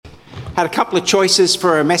Had a couple of choices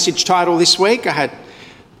for a message title this week. I had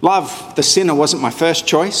Love the Sinner wasn't my first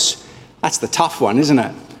choice. That's the tough one, isn't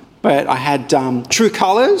it? But I had True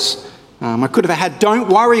Colours. I could have had Don't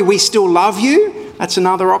Worry, We Still Love You. That's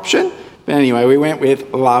another option. But anyway, we went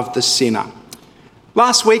with Love the Sinner.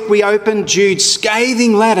 Last week we opened Jude's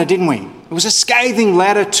scathing letter, didn't we? It was a scathing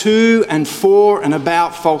letter to and for and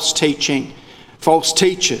about false teaching, false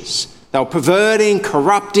teachers. They were perverting,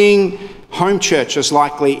 corrupting home churches,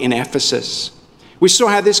 likely in Ephesus. We saw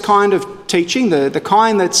how this kind of teaching, the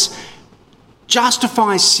kind that's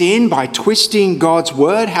justifies sin by twisting God's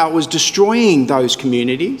word, how it was destroying those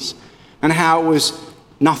communities, and how it was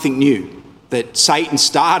nothing new, that Satan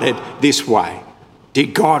started this way.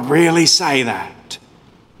 Did God really say that?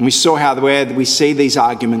 And we saw how where we see these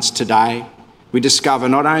arguments today, we discover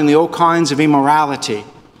not only all kinds of immorality,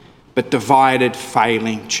 but divided,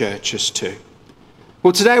 failing churches too.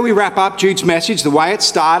 Well, today we wrap up Jude's message the way it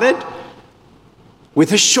started,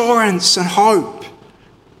 with assurance and hope.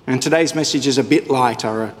 And today's message is a bit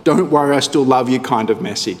lighter, a don't worry, I still love you kind of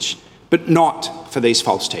message, but not for these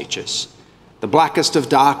false teachers. The blackest of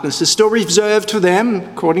darkness is still reserved for them,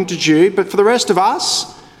 according to Jude, but for the rest of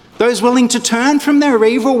us, those willing to turn from their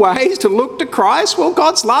evil ways to look to Christ, well,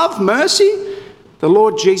 God's love, mercy, the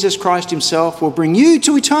Lord Jesus Christ himself will bring you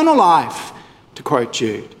to eternal life, to quote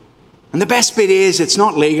Jude. And the best bit is it's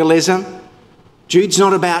not legalism. Jude's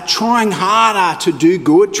not about trying harder to do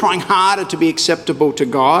good, trying harder to be acceptable to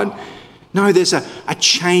God. No, there's a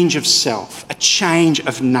change of self, a change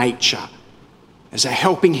of nature. There's a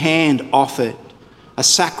helping hand offered, a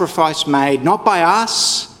sacrifice made, not by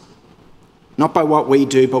us, not by what we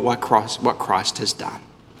do, but what Christ has done.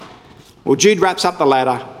 Well, Jude wraps up the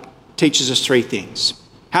letter, teaches us three things: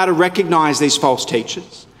 how to recognise these false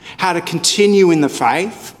teachers, how to continue in the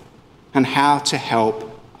faith, and how to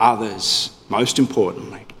help others, most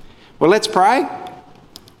importantly. Well, let's pray,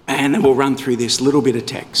 and then we'll run through this little bit of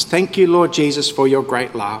text. Thank you, Lord Jesus, for your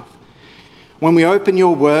great love. When we open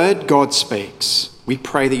your word, God speaks. We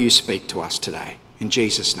pray that you speak to us today. In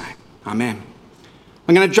Jesus' name, amen.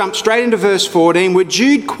 I'm going to jump straight into verse 14, where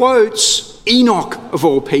Jude quotes Enoch, of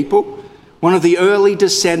all people, one of the early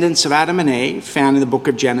descendants of Adam and Eve, found in the book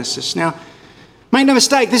of Genesis. Now, make no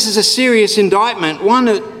mistake, this is a serious indictment,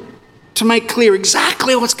 one to make clear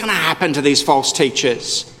exactly what's going to happen to these false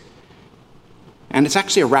teachers. And it's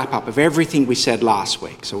actually a wrap-up of everything we said last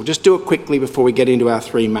week. So we'll just do it quickly before we get into our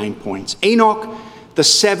three main points. Enoch, the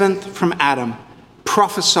seventh from Adam,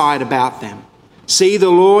 prophesied about them. See, the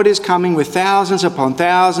Lord is coming with thousands upon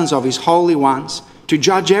thousands of his holy ones to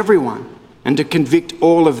judge everyone and to convict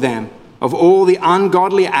all of them of all the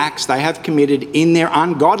ungodly acts they have committed in their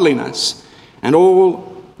ungodliness and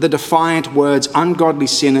all the defiant words ungodly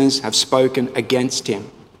sinners have spoken against him.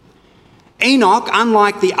 Enoch,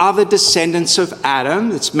 unlike the other descendants of Adam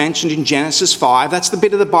that's mentioned in Genesis 5, that's the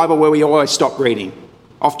bit of the Bible where we always stop reading.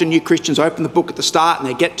 Often new Christians open the book at the start and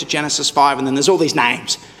they get to Genesis 5 and then there's all these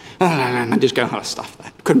names. And I just go, oh, stuff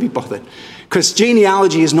that. Couldn't be bothered. Because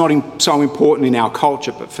genealogy is not so important in our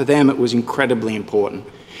culture, but for them it was incredibly important.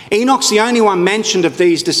 Enoch's the only one mentioned of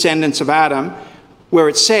these descendants of Adam where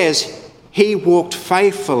it says he walked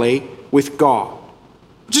faithfully with God,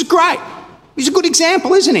 which is great. He's a good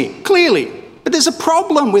example, isn't he? Clearly. But there's a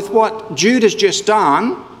problem with what Jude has just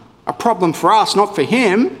done, a problem for us, not for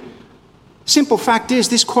him. Simple fact is,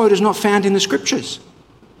 this quote is not found in the scriptures.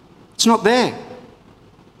 It's not there.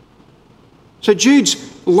 So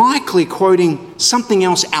Jude's likely quoting something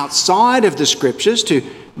else outside of the scriptures to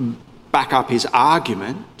back up his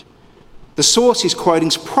argument. The source he's quoting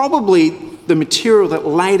is probably the material that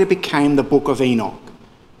later became the book of Enoch,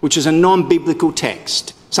 which is a non-biblical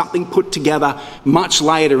text, something put together much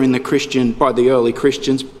later by the early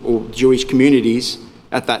Christians or Jewish communities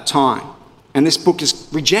at that time. And this book is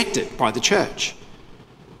rejected by the church.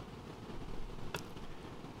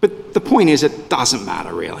 But the point is, it doesn't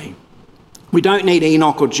matter really. We don't need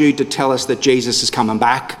Enoch or Jude to tell us that Jesus is coming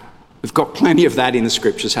back. We've got plenty of that in the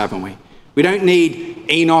scriptures, haven't we? We don't need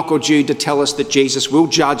Enoch or Jude to tell us that Jesus will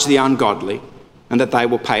judge the ungodly and that they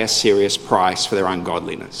will pay a serious price for their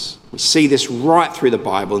ungodliness. We see this right through the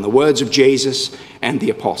Bible in the words of Jesus and the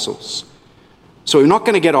apostles. So we're not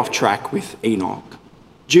going to get off track with Enoch.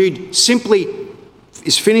 Jude simply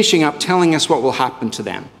is finishing up telling us what will happen to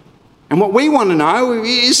them. And what we want to know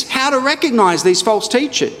is how to recognise these false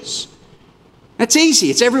teachers. It's easy.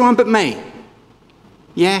 It's everyone but me.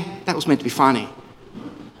 Yeah, that was meant to be funny.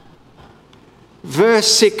 Verse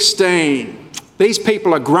 16. These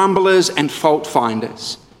people are grumblers and fault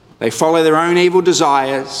finders. They follow their own evil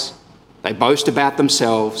desires. They boast about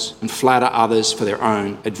themselves and flatter others for their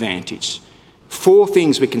own advantage. 4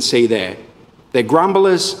 things we can see there. They're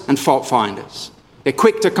grumblers and fault finders. They're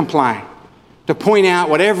quick to complain, to point out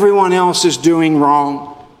what everyone else is doing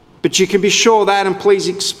wrong. But you can be sure that, and please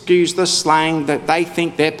excuse the slang, that they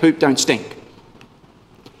think their poop don't stink.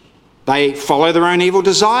 They follow their own evil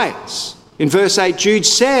desires. In verse 8, Jude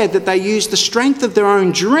said that they use the strength of their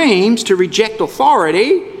own dreams to reject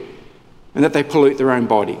authority and that they pollute their own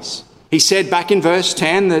bodies. He said back in verse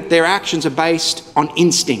 10 that their actions are based on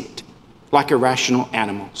instinct, like irrational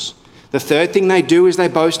animals. The third thing they do is they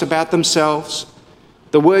boast about themselves.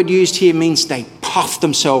 The word used here means they puff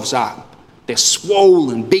themselves up. They're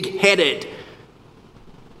swollen, big-headed.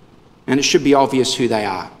 And it should be obvious who they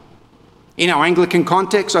are. In our Anglican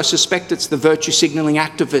context, I suspect it's the virtue signalling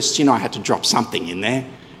activists. I had to drop something in there.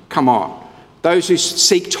 Come on. Those who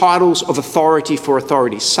seek titles of authority for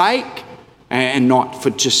authority's sake and not for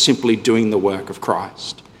just simply doing the work of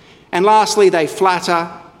Christ. And lastly, they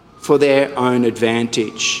flatter for their own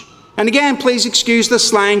advantage. And again, please excuse the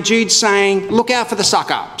slang. Jude's saying, look out for the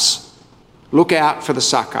suck-ups. Look out for the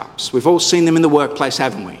suck-ups. We've all seen them in the workplace,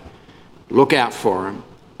 haven't we? Look out for them.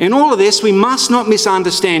 In all of this, we must not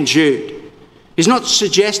misunderstand Jude. He's not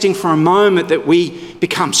suggesting for a moment that we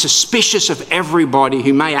become suspicious of everybody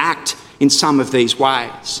who may act in some of these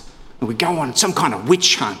ways. And we go on some kind of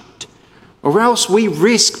witch hunt. Or else we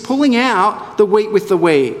risk pulling out the wheat with the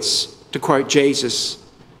weeds, to quote Jesus.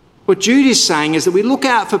 What Jude is saying is that we look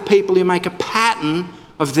out for people who make a pattern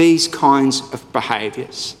of these kinds of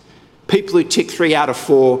behaviours. People who tick 3 out of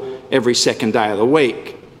 4 every second day of the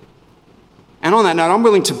week. And on that note, I'm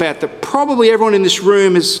willing to bet that probably everyone in this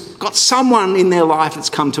room has got someone in their life that's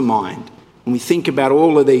come to mind when we think about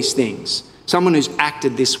all of these things. Someone who's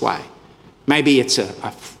acted this way. Maybe it's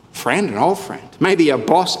a friend, an old friend. Maybe a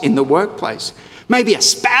boss in the workplace. Maybe a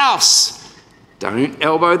spouse. Don't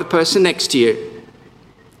elbow the person next to you.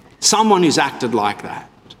 Someone who's acted like that.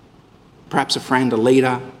 Perhaps a friend, a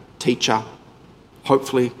leader, teacher.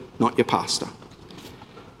 Hopefully not your pastor.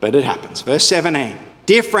 But it happens. Verse 17.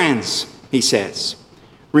 Dear friends, he says,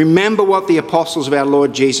 remember what the apostles of our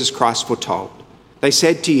Lord Jesus Christ foretold. They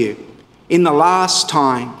said to you, in the last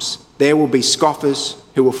times there will be scoffers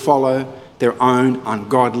who will follow their own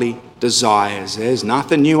ungodly desires. There's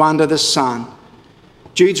nothing new under the sun.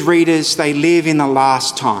 Jude's readers, they live in the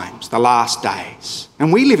last times, the last days.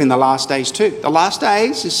 And we live in the last days too. The last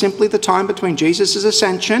days is simply the time between Jesus'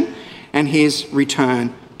 ascension and his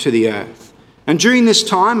return to the earth. And during this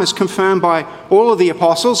time, as confirmed by all of the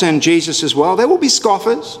apostles and Jesus as well, there will be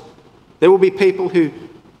scoffers. There will be people who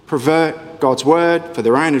pervert God's word for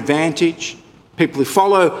their own advantage, people who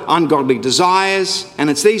follow ungodly desires. And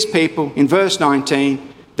it's these people, in verse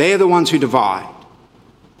 19, they're the ones who divide.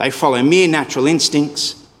 They follow mere natural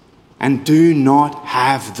instincts and do not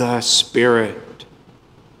have the Spirit.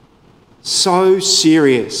 So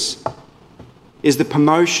serious is the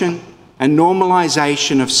promotion and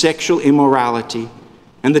normalisation of sexual immorality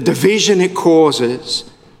and the division it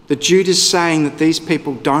causes, that Jude is saying that these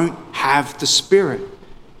people don't have the Spirit.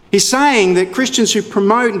 He's saying that Christians who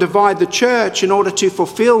promote and divide the church in order to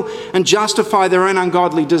fulfil and justify their own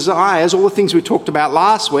ungodly desires, all the things we talked about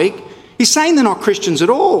last week, he's saying they're not Christians at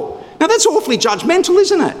all. Now that's awfully judgmental,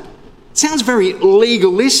 isn't it? It sounds very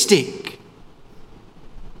legalistic.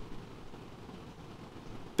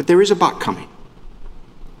 But there is a but coming.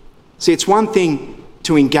 See, it's one thing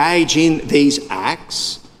to engage in these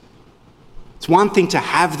acts. It's one thing to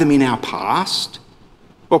have them in our past,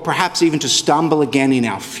 or perhaps even to stumble again in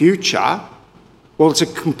our future. Well, it's a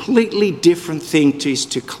completely different thing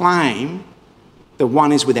to claim that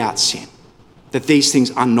one is without sin, that these things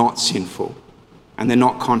are not sinful, and they're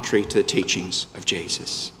not contrary to the teachings of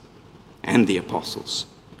Jesus and the apostles,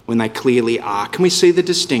 when they clearly are. Can we see the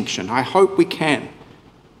distinction? I hope we can,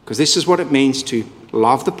 because this is what it means to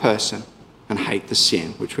love the person and hate the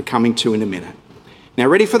sin, which we're coming to in a minute. Now,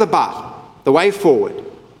 ready for the but, the way forward,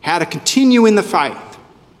 how to continue in the faith.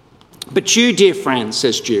 But you, dear friends,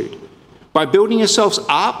 says Jude, by building yourselves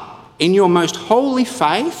up in your most holy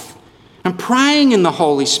faith and praying in the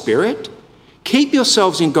Holy Spirit, keep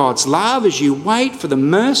yourselves in God's love as you wait for the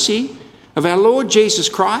mercy of our Lord Jesus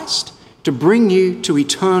Christ to bring you to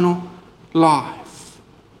eternal life.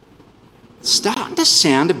 It's starting to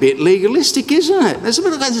sound a bit legalistic, isn't it? There's a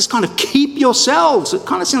bit of this kind of keep yourselves. It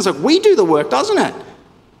kind of sounds like we do the work, doesn't it?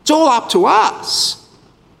 It's all up to us.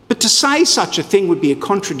 But to say such a thing would be a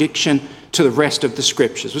contradiction to the rest of the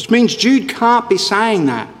scriptures, which means Jude can't be saying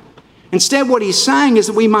that. Instead, what he's saying is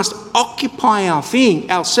that we must occupy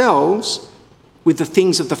ourselves with the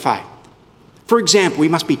things of the faith. For example, we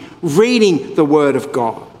must be reading the Word of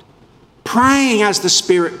God, praying as the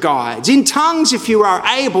Spirit guides, in tongues if you are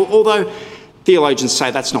able, although Theologians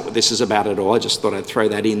say that's not what this is about at all. I just thought I'd throw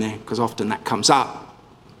that in there because often that comes up.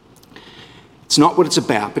 It's not what it's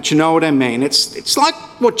about, but you know what I mean. It's like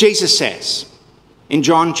what Jesus says in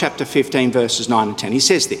John chapter 15, verses 9 and 10. He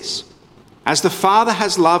says this, "As the Father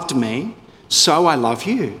has loved me, so I love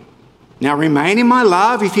you. Now remain in my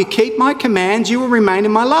love. If you keep my commands, you will remain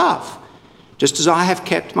in my love, just as I have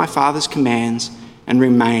kept my Father's commands and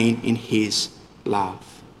remain in his love."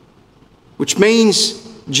 Which means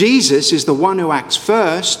Jesus is the one who acts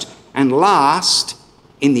first and last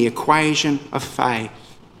in the equation of faith.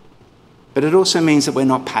 But it also means that we're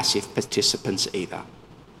not passive participants either.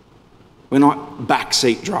 We're not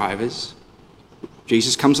backseat drivers.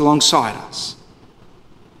 Jesus comes alongside us.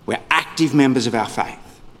 We're active members of our faith.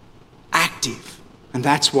 Active. And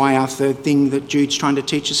that's why our third thing that Jude's trying to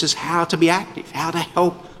teach us is how to be active, how to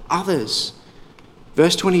help others.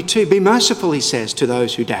 Verse 22, "Be merciful," he says, "to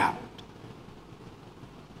those who doubt.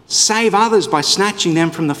 Save others by snatching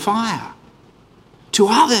them from the fire. To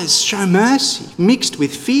others show mercy mixed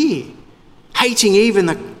with fear, hating even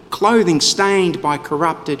the clothing stained by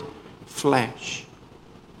corrupted flesh."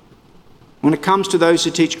 When it comes to those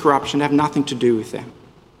who teach corruption, have nothing to do with them.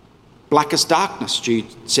 Blackest darkness, Jude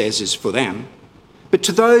says, is for them. But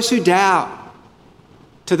to those who doubt,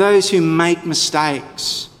 to those who make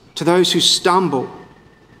mistakes, to those who stumble,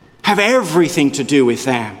 have everything to do with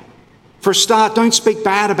them. For a start, don't speak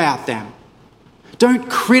bad about them. Don't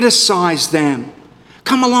criticize them.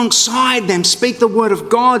 Come alongside them. Speak the word of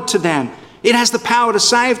God to them. It has the power to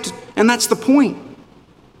save, and that's the point.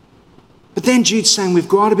 But then Jude's saying we've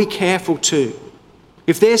got to be careful too.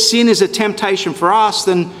 If their sin is a temptation for us,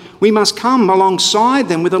 then we must come alongside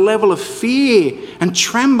them with a level of fear and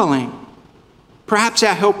trembling. Perhaps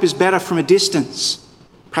our help is better from a distance.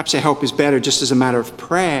 Perhaps our help is better just as a matter of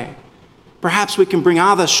prayer. Perhaps we can bring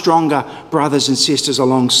other stronger brothers and sisters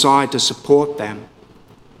alongside to support them.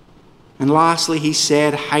 And lastly, he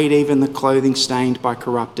said, hate even the clothing stained by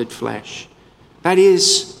corrupted flesh. That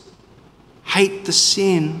is, hate the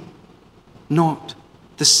sin, not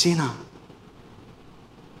the sinner.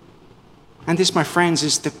 And this, my friends,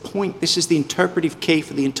 is the point. This is the interpretive key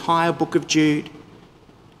for the entire book of Jude.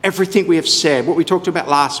 Everything we have said, what we talked about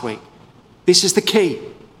last week, this is the key.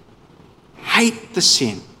 Hate the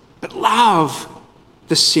sin, but love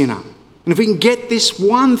the sinner. And if we can get this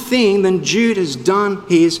one thing, then Jude has done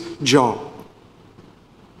his job.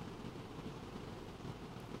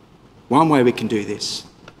 One way we can do this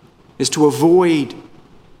is to avoid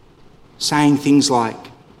saying things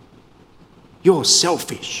like, "You're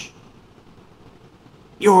selfish.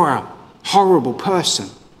 You're a horrible person.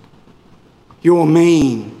 You're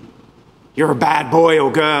mean. You're a bad boy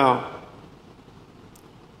or girl.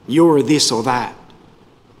 You're this or that."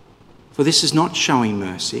 For this is not showing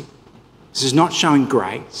mercy. This is not showing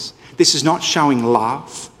grace. This is not showing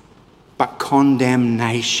love, but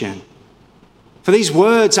condemnation. For these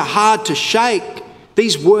words are hard to shake.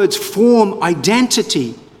 These words form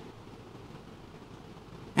identity.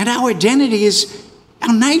 And our identity is,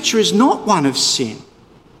 our nature is not one of sin,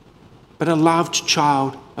 but a loved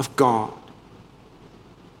child of God.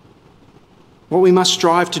 What we must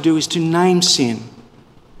strive to do is to name sin.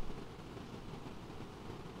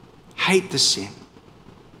 Hate the sin,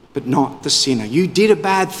 but not the sinner. You did a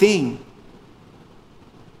bad thing.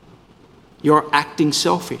 You're acting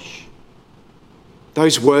selfish.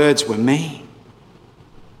 Those words were mean.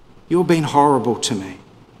 You're being horrible to me.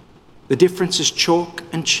 The difference is chalk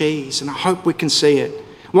and cheese, and I hope we can see it.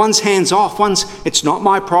 One's hands off, one's, it's not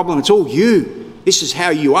my problem, it's all you. This is how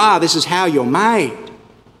you are, this is how you're made.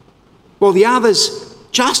 Well, the other's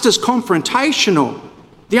just as confrontational.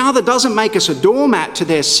 The other doesn't make us a doormat to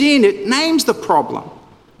their sin, it names the problem.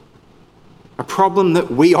 A problem that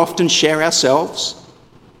we often share ourselves,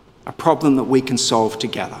 a problem that we can solve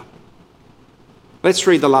together. Let's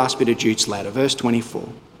read the last bit of Jude's letter, verse 24.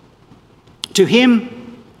 "To him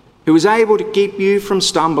who is able to keep you from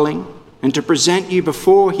stumbling and to present you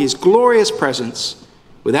before his glorious presence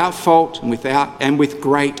without fault and with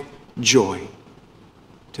great joy.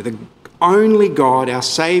 To the only God, our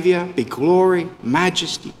Saviour, be glory,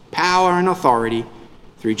 majesty, power and authority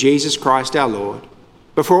through Jesus Christ our Lord,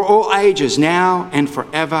 before all ages, now and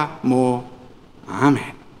forevermore.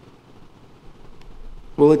 Amen."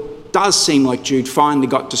 Well, it does seem like Jude finally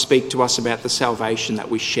got to speak to us about the salvation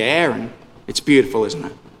that we share, and it's beautiful, isn't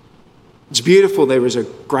it? It's beautiful there is a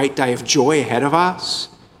great day of joy ahead of us.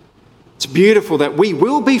 It's beautiful that we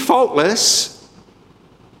will be faultless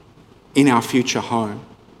in our future home.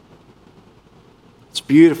 It's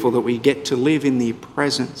beautiful that we get to live in the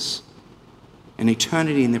presence, an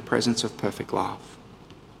eternity in the presence of perfect love.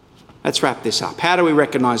 Let's wrap this up. How do we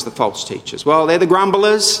recognise the false teachers? Well, they're the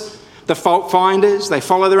grumblers, the fault finders. They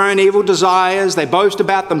follow their own evil desires. They boast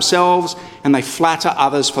about themselves and they flatter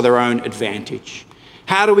others for their own advantage.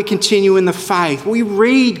 How do we continue in the faith? We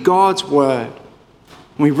read God's word.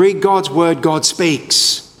 When we read God's word, God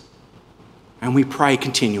speaks. And we pray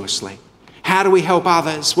continuously. How do we help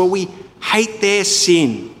others? Well, we hate their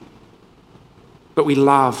sin, but we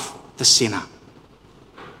love the sinner.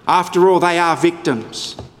 After all, they are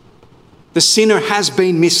victims. The sinner has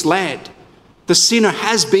been misled. The sinner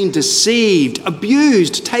has been deceived,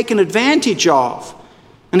 abused, taken advantage of.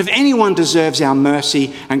 And if anyone deserves our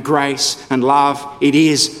mercy and grace and love, it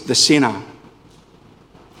is the sinner.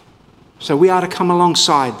 So we are to come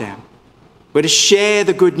alongside them. We're to share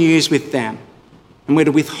the good news with them. And we're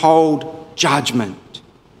to withhold judgment.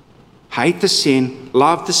 Hate the sin,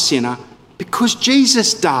 love the sinner, because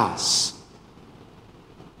Jesus does.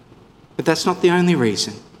 But that's not the only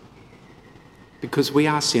reason. Because we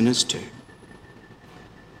are sinners too.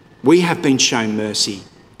 We have been shown mercy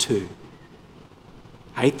too.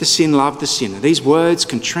 Hate the sin, love the sinner. These words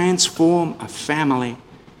can transform a family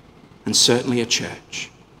and certainly a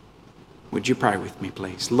church. Would you pray with me,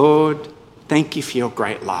 please? Lord, thank you for your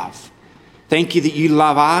great love. Thank you that you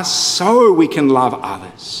love us so we can love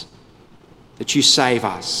others. That you save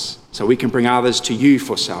us so we can bring others to you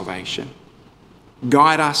for salvation.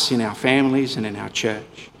 Guide us in our families and in our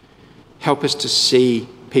church. Help us to see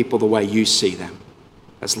people the way you see them,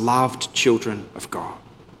 as loved children of God.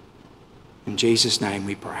 In Jesus' name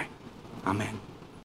we pray. Amen.